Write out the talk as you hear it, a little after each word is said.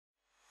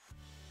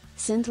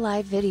Send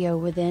live video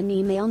within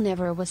email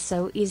never was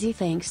so easy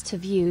thanks to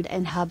Viewed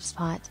and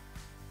HubSpot.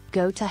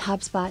 Go to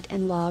HubSpot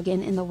and log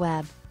in the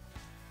web.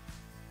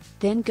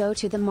 Then go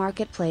to the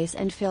marketplace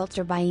and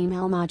filter by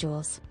email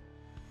modules.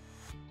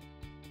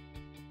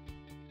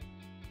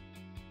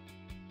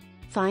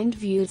 Find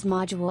Viewed's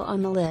module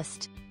on the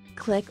list.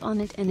 Click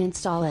on it and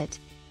install it.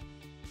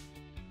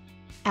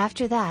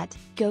 After that,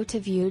 go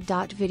to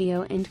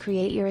Viewed.video and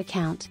create your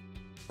account.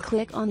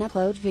 Click on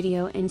Upload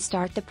Video and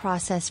start the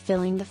process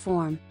filling the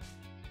form.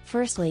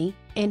 Firstly,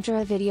 enter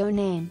a video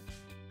name.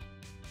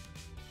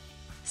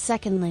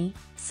 Secondly,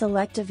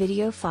 select a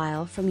video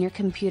file from your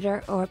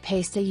computer or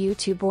paste a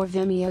YouTube or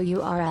Vimeo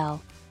URL.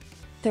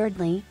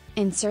 Thirdly,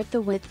 insert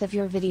the width of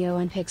your video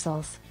in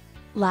pixels.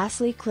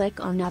 Lastly, click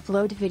on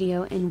Upload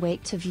Video and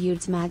wait to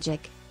Viewed's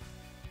magic.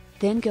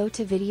 Then go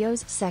to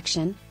Videos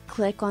section,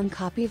 click on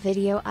Copy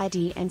Video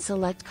ID and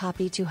select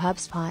Copy to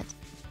HubSpot.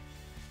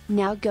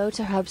 Now go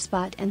to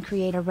HubSpot and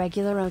create a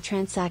regular or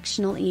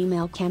transactional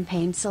email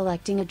campaign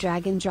selecting a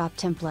drag and drop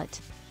template.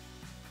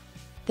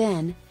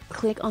 Then,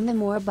 click on the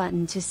More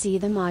button to see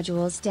the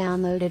modules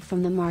downloaded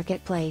from the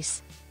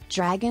marketplace.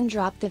 Drag and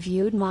drop the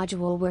Viewed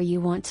module where you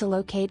want to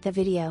locate the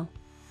video.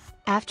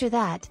 After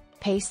that,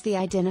 paste the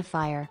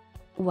identifier.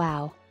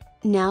 Wow!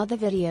 Now the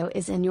video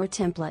is in your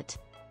template.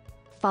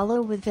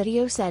 Follow with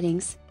video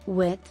settings,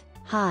 width,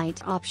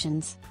 height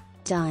options.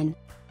 Done.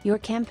 Your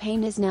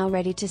campaign is now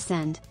ready to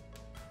send.